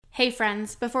Hey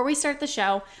friends, before we start the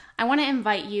show, I want to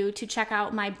invite you to check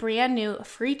out my brand new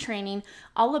free training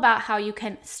all about how you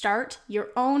can start your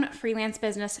own freelance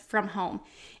business from home.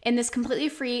 In this completely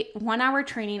free 1-hour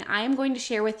training, I am going to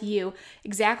share with you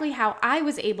exactly how I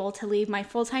was able to leave my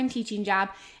full-time teaching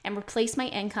job and replace my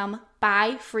income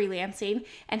by freelancing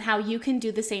and how you can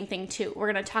do the same thing too.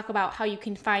 We're going to talk about how you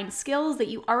can find skills that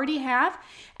you already have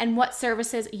and what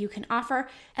services you can offer,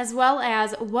 as well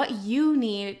as what you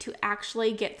need to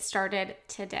actually get started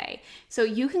today. So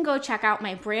you can go check out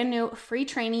my brand new free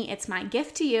training. It's my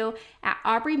gift to you at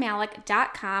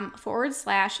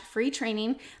aubreemalick.com/free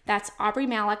training. That's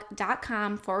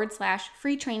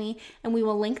aubreemalick.com/free training. And we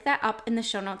will link that up in the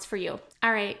show notes for you.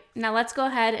 All right, now let's go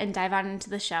ahead and dive on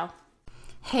into the show.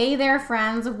 Hey there,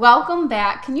 friends. Welcome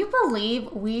back. Can you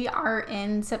believe we are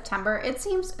in September? It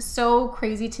seems so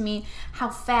crazy to me how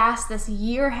fast this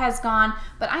year has gone,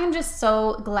 but I am just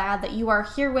so glad that you are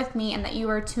here with me and that you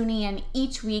are tuning in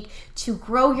each week to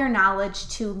grow your knowledge,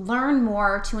 to learn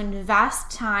more, to invest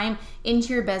time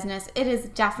into your business. It is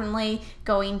definitely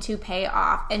going to pay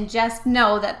off. And just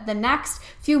know that the next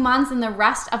few months and the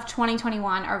rest of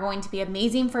 2021 are going to be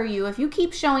amazing for you if you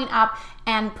keep showing up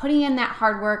and putting in that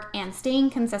hard work and staying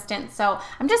consistent. So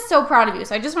I'm just so proud of you.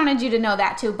 So I just wanted you to know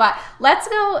that too. But let's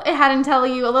go ahead and tell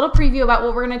you a little preview about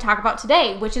what we're going to talk about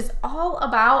today, which is all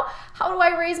about how do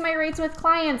I raise my rates with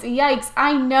clients? Yikes.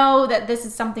 I know that this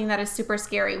is something that is super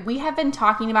scary. We have been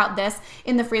talking about this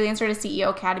in the Freelancer to CEO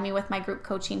Academy with my group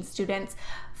coaching students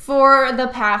for the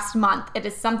past month. It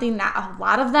is something that a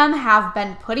lot of them have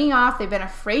been putting off. They've been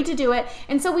afraid to do it.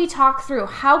 And so we talk through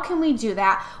how can we do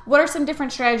that? What are some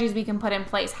different strategies we can put in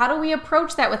place? How do we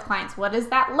approach that with clients? What does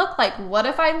that look like? What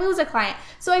if I lose a client?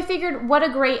 So I figured what a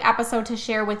great episode to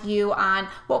share with you on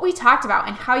what we talked about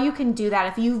and how you can do that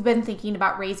if you've been thinking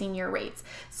about raising your rates.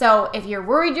 So if you're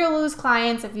worried you'll lose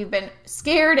clients, if you've been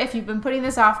scared, if you've been putting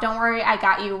this off, don't worry, I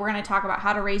got you. We're going to talk about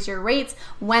how to raise your rates,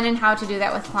 when and how to do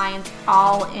that with clients,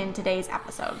 all in today's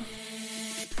episode.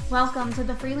 Welcome to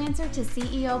the Freelancer to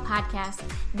CEO podcast.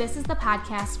 This is the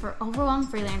podcast for overwhelmed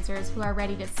freelancers who are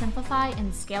ready to simplify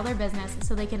and scale their business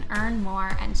so they can earn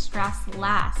more and stress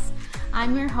less.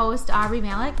 I'm your host, Aubrey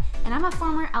Malick, and I'm a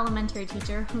former elementary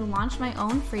teacher who launched my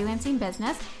own freelancing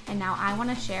business, and now I want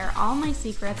to share all my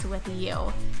secrets with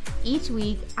you. Each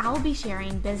week, I'll be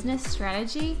sharing business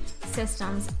strategy,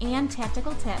 systems, and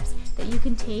tactical tips that you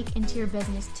can take into your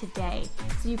business today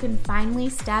so you can finally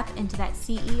step into that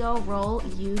CEO role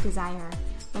you desire.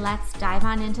 Let's dive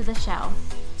on into the show.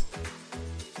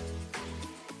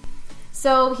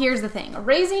 So here's the thing,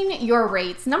 raising your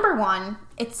rates. Number one,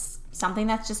 it's something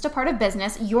that's just a part of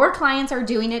business. Your clients are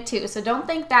doing it too. So don't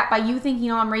think that by you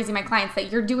thinking, oh, I'm raising my clients,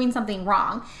 that you're doing something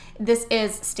wrong. This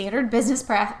is standard business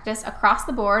practice across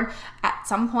the board. At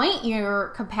some point, your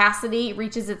capacity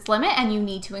reaches its limit and you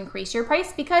need to increase your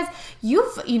price because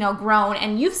you've, grown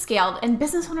and you've scaled, and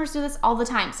business owners do this all the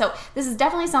time. So this is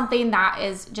definitely something that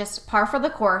is just par for the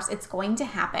course. It's going to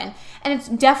happen. And it's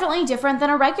definitely different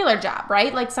than a regular job,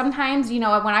 right? Like sometimes, when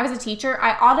I was a teacher,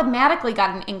 I automatically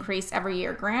got an increase every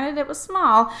year. Granted, it was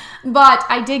small, but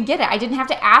I did get it. I didn't have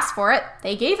to ask for it.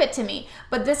 They gave it to me.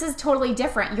 But this is totally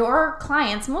different. Your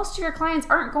clients, most of your clients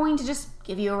aren't going to just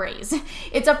give you a raise.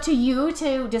 It's up to you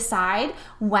to decide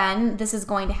when this is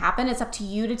going to happen. It's up to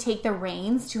you to take the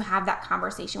reins to have that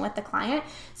conversation with the client.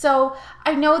 So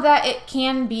I know that it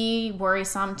can be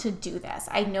worrisome to do this.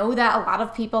 I know that a lot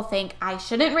of people think I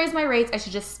shouldn't raise my rates. I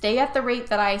should just stay at the rate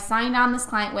that I signed on this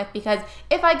client with, because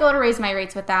if I go to raise my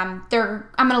rates with them,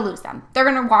 I'm going to lose them. They're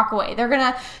going to walk away. They're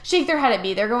going to shake their head at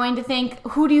me. They're going to think,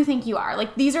 who do you think you are?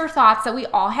 Like, these are thoughts that we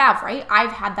all have, right?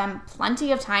 I've had them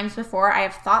plenty of times before. I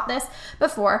have thought this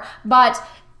before, but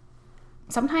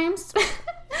sometimes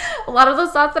a lot of those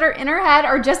thoughts that are in our head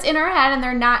are just in our head and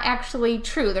they're not actually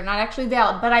true. They're not actually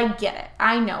valid, but I get it.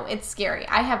 I know it's scary.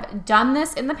 I have done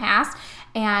this in the past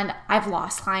and I've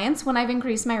lost clients when I've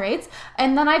increased my rates,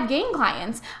 and then I've gained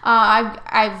clients. I've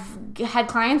had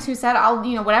clients who said,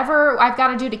 whatever I've got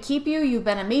to do to keep you, you've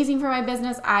been amazing for my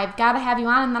business, I've got to have you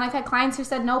on. And then I've had clients who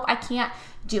said, nope, I can't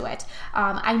do it.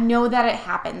 I know that it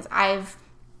happens. I've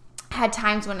had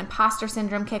times when imposter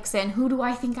syndrome kicks in. Who do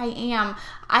I think I am?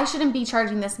 I shouldn't be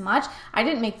charging this much. I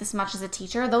didn't make this much as a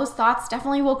teacher. Those thoughts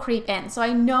definitely will creep in. So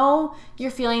I know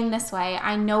you're feeling this way.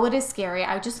 I know it is scary.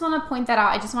 I just want to point that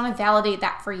out. I just want to validate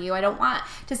that for you. I don't want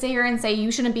to sit here and say you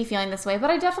shouldn't be feeling this way, but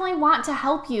I definitely want to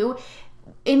help you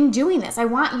in doing this. I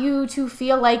want you to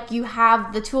feel like you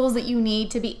have the tools that you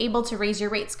need to be able to raise your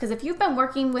rates. Because if you've been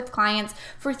working with clients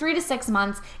for 3 to 6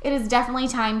 months, it is definitely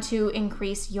time to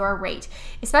increase your rate.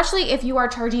 Especially if you are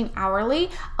charging hourly.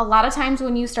 A lot of times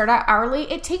when you start out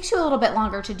hourly, it takes you a little bit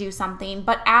longer to do something.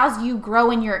 But as you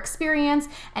grow in your experience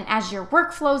and as your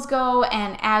workflows go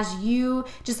and as you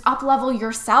just up-level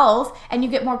yourself and you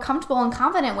get more comfortable and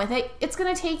confident with it, it's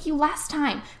going to take you less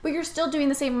time. But you're still doing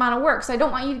the same amount of work. So I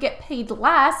don't want you to get paid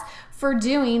less for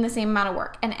doing the same amount of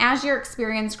work. And as your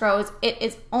experience grows, it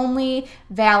is only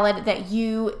valid that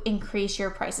you increase your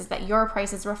prices, that your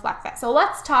prices reflect that. So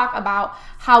let's talk about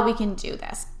how we can do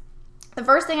this. The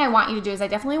first thing I want you to do is I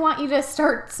definitely want you to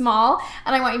start small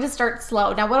and I want you to start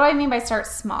slow. Now, what do I mean by start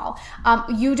small?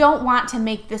 You don't want to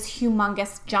make this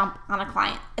humongous jump on a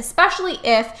client, especially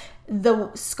if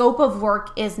the scope of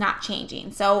work is not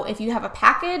changing. So if you have a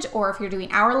package or if you're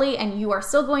doing hourly and you are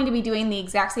still going to be doing the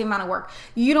exact same amount of work,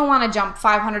 you don't want to jump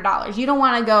 $500. You don't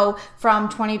want to go from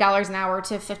 $20 an hour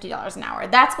to $50 an hour.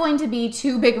 That's going to be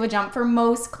too big of a jump for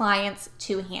most clients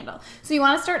to handle. So you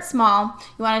want to start small.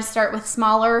 You want to start with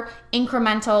smaller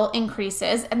incremental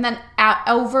increases. And then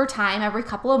over time, every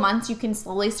couple of months, you can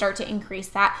slowly start to increase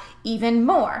that even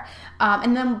more.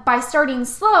 And then by starting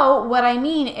slow, what I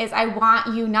mean is I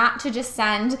want you not to just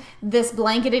send this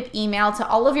blanketed email to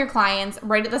all of your clients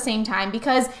right at the same time,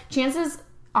 because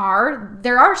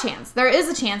there is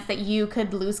a chance that you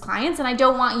could lose clients, and I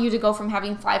don't want you to go from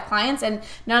having 5 clients and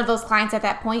none of those clients at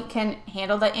that point can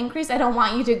handle that increase. I don't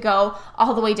want you to go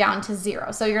all the way down to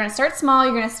 0. So you're going to start small,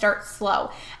 you're going to start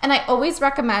slow. And I always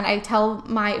recommend, I tell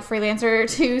my Freelancer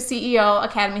to CEO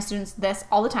Academy students this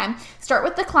all the time, start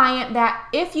with the client that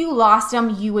if you lost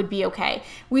them, you would be okay.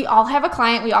 We all have a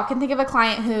client, we all can think of a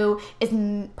client who is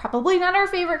probably not our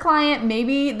favorite client.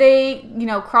 Maybe they,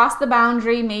 cross the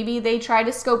boundary, maybe they try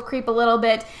to scope creep a little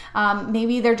bit.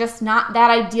 Maybe they're just not that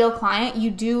ideal client.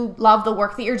 You do love the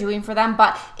work that you're doing for them,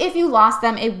 but if you lost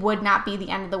them, it would not be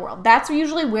the end of the world. That's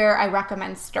usually where I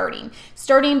recommend starting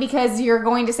because you're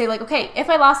going to say like, okay, if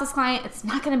I lost this client, it's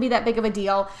not going to be that big of a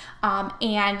deal.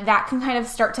 And that can kind of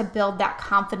start to build that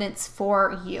confidence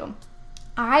for you.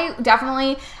 I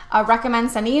definitely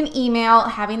recommend sending an email,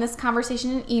 having this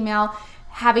conversation in email,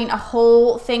 having a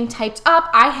whole thing typed up.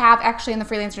 I have actually in the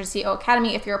Freelancer CEO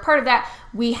Academy, if you're a part of that,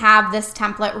 we have this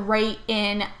template right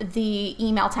in the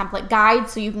email template guide.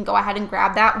 So you can go ahead and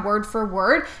grab that word for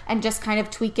word and just kind of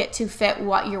tweak it to fit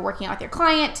what you're working on with your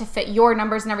client, to fit your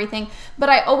numbers and everything. But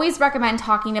I always recommend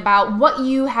talking about what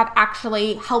you have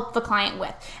actually helped the client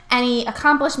with. Any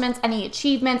accomplishments, any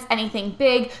achievements, anything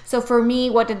big. So for me,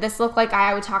 what did this look like?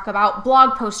 I would talk about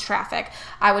blog post traffic.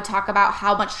 I would talk about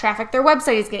how much traffic their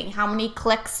website is getting, how many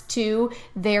clicks to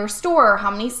their store, how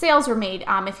many sales were made.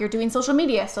 If you're doing social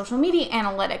media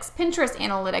analytics, Pinterest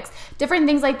analytics, different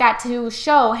things like that to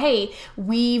show, hey,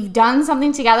 we've done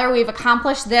something together, we've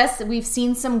accomplished this, we've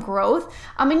seen some growth.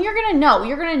 And you're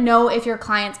gonna know if your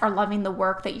clients are loving the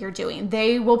work that you're doing.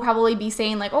 They will probably be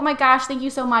saying like, oh my gosh, thank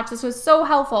you so much, this was so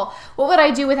helpful. What would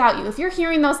I do without you? If you're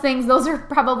hearing those things, those are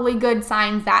probably good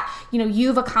signs that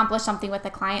you've accomplished something with the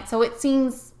client. So it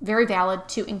seems very valid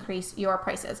to increase your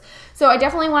prices. So I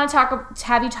definitely want to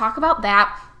have you talk about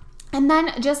that. And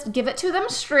then just give it to them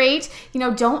straight.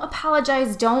 Don't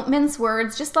apologize. Don't mince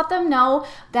words. Just let them know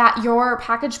that your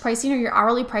package pricing or your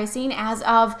hourly pricing as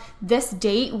of this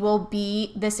date will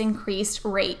be this increased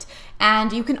rate.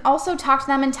 And you can also talk to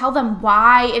them and tell them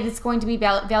why it is going to be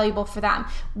valuable for them.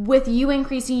 With you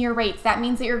increasing your rates, that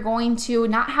means that you're going to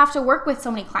not have to work with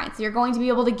so many clients. You're going to be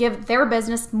able to give their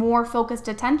business more focused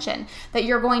attention, that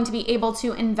you're going to be able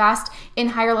to invest in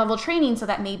higher level training so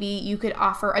that maybe you could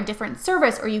offer a different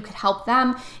service or you could help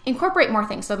them incorporate more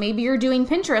things. So maybe you're doing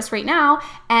Pinterest right now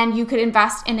and you could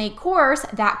invest in a course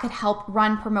that could help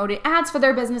run promoted ads for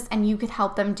their business, and you could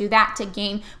help them do that to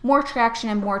gain more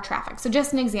traction and more traffic. So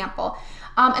just an example.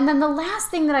 And then the last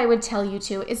thing that I would tell you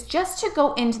to is just to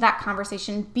go into that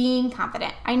conversation being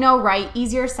confident. I know, right?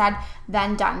 Easier said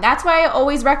than done. That's why I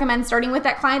always recommend starting with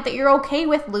that client that you're okay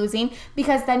with losing,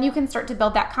 because then you can start to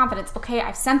build that confidence. Okay,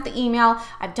 I've sent the email,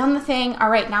 I've done the thing. All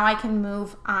right, now I can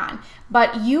move on.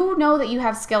 But you know that you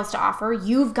have skills to offer.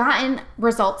 You've gotten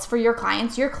results for your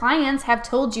clients. Your clients have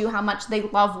told you how much they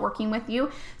love working with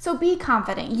you. So be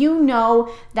confident. You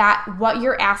know that what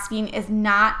you're asking is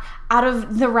not out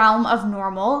of the realm of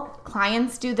normal.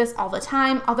 Clients do this all the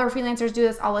time. Other freelancers do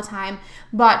this all the time.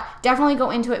 But definitely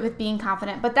go into it with being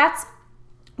confident. But that's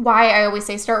why I always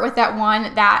say start with that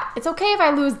one that it's okay if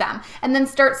I lose them, and then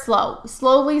start slow.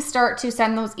 Slowly start to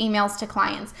send those emails to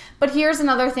clients. But here's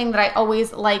another thing that I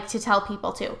always like to tell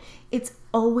people too. It's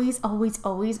always, always,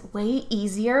 always way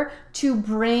easier to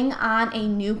bring on a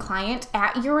new client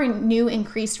at your new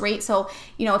increased rate. So,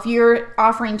 if you're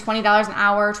offering $20 an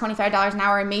hour, $25 an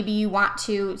hour, and maybe you want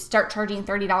to start charging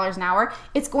 $30 an hour,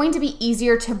 it's going to be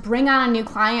easier to bring on a new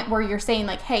client where you're saying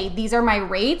like, hey, these are my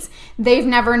rates. They've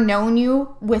never known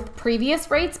you with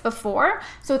previous rates before.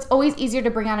 So it's always easier to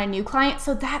bring on a new client.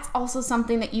 So that's also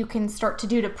something that you can start to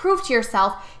do to prove to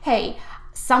yourself, hey,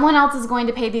 someone else is going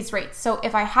to pay these rates. So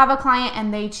if I have a client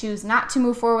and they choose not to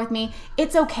move forward with me,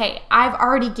 it's okay. I've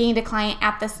already gained a client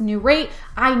at this new rate.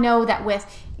 I know that with,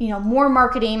 more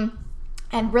marketing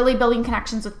and really building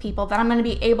connections with people, that I'm going to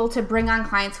be able to bring on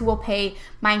clients who will pay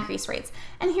my increased rates.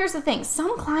 And here's the thing,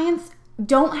 some clients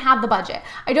don't have the budget.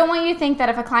 I don't want you to think that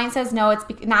if a client says no, it's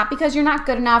not because you're not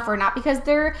good enough or not because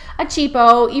they're a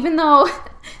cheapo, even though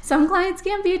some clients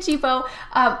can be a cheapo.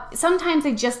 Sometimes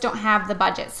they just don't have the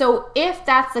budget. So if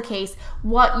that's the case,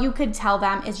 what you could tell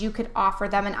them is you could offer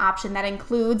them an option that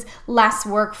includes less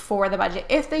work for the budget.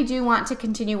 If they do want to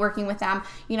continue working with them,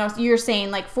 you're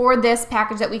saying like, for this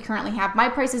package that we currently have, my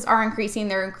prices are increasing.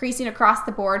 They're increasing across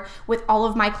the board with all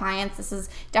of my clients. This is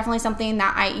definitely something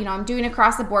that I'm doing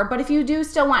across the board. But if you do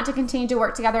still want to continue to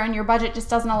work together and your budget just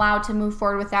doesn't allow to move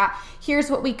forward with that, here's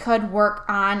what we could work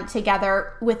on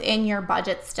together within your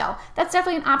budget still. That's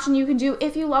definitely an option you can do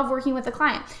if you love working with a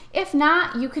client. If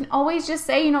not, you can always just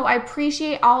say, I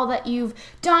appreciate all that you've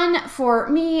done for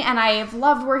me and I've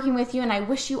loved working with you and I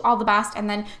wish you all the best, and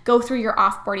then go through your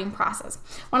offboarding process.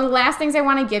 One of the last things I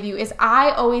want to give you is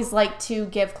I always like to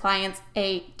give clients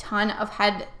a ton of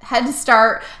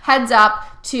heads up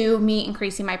to me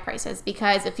increasing my prices,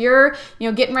 because if you're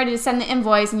getting ready to send the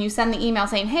invoice and you send the email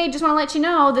saying, hey, just want to let you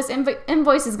know this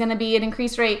invoice is going to be an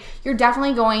increased rate, you're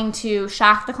definitely going to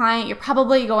shock the client. You're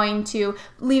probably going to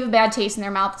leave a bad taste in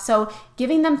their mouth. So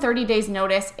giving them 30 days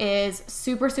notice is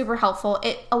super, super helpful.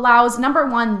 It allows, number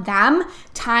one, them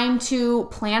time to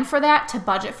plan for that, to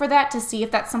budget for that, to see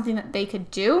if that's something that they could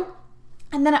do.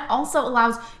 And then it also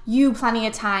allows you plenty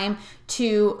of time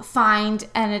to find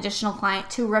an additional client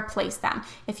to replace them.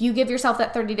 If you give yourself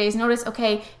that 30 days notice,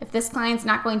 okay, if this client's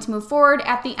not going to move forward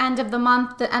at the end of the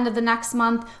month, the end of the next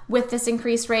month with this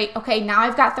increased rate, okay, now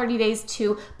I've got 30 days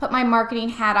to put my marketing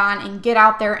hat on and get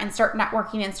out there and start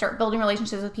networking and start building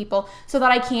relationships with people so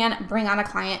that I can bring on a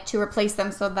client to replace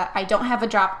them so that I don't have a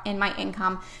drop in my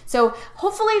income. So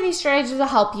hopefully these strategies will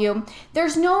help you.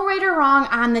 There's no right or wrong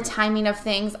on the timing of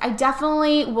things. I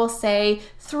definitely will say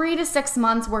 3 to 6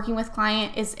 months working with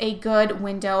client is a good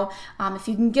window. If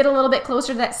you can get a little bit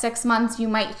closer to that 6 months, you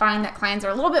might find that clients are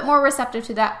a little bit more receptive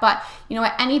to that. But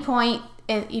at any point,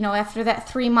 after that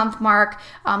 3-month mark,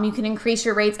 you can increase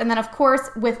your rates. And then of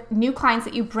course, with new clients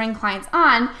that you bring clients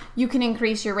on, you can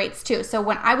increase your rates too. So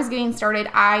when I was getting started,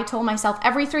 I told myself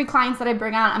every 3 clients that I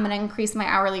bring on, I'm going to increase my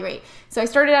hourly rate. So I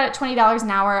started out at $20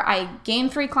 an hour. I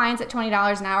gained 3 clients at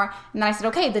 $20 an hour. And then I said,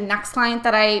 okay, the next client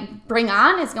that I bring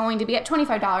on is going to be at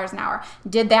 $25 an hour.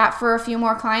 Did that for a few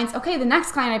more clients. Okay, the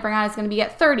next client I bring on is going to be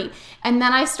at $30. And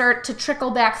then I start to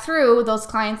trickle back through those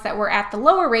clients that were at the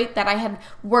lower rate that I had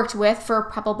worked with for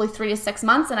probably 3 to 6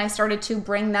 months. And I started to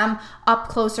bring them up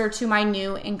closer to my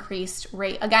new increased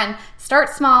rate. Again, start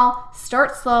small,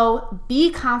 start slow,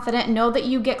 be confident, know that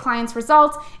you get clients'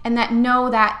 results, and know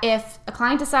that if a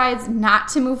client decides not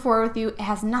to move forward with you, it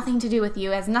has nothing to do with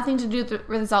you. It has nothing to do with the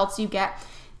results you get.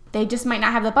 They just might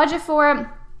not have the budget for it.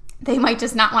 They might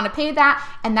just not want to pay that,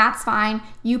 and that's fine.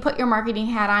 You put your marketing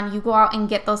hat on, you go out and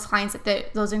get those clients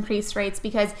at those increased rates,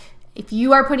 because if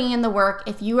you are putting in the work,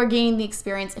 if you are gaining the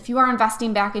experience, if you are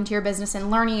investing back into your business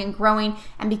and learning and growing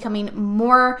and becoming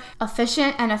more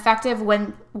efficient and effective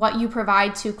when what you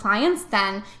provide to clients,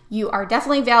 then you are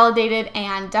definitely validated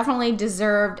and definitely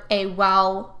deserved a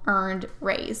well-earned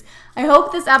raise. I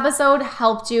hope this episode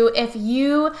helped you. If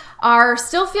you are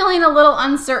still feeling a little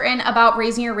uncertain about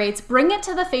raising your rates, bring it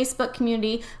to the Facebook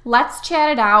community. Let's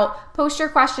chat it out. Post your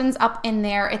questions up in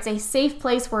there. It's a safe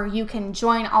place where you can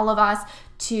join all of us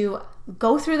to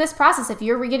go through this process. If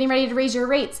you're getting ready to raise your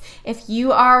rates, if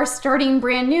you are starting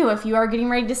brand new, if you are getting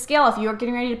ready to scale, if you are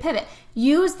getting ready to pivot,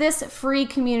 use this free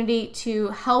community to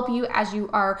help you as you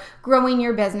are growing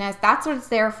your business. That's what it's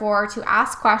there for, to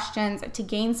ask questions, to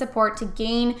gain support, to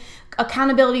gain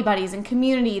accountability buddies and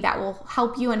community that will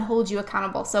help you and hold you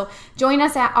accountable. So join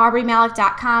us at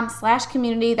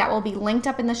aubreemalick.com/community. That will be linked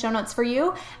up in the show notes for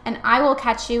you, and I will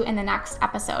catch you in the next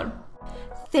episode.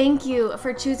 Thank you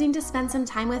for choosing to spend some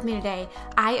time with me today.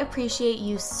 I appreciate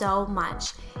you so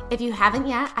much. If you haven't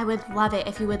yet, I would love it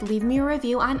if you would leave me a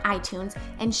review on iTunes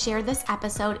and share this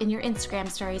episode in your Instagram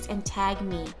stories and tag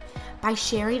me. By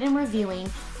sharing and reviewing,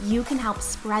 you can help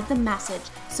spread the message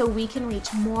so we can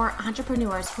reach more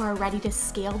entrepreneurs who are ready to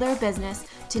scale their business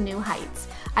to new heights.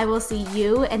 I will see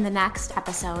you in the next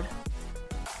episode.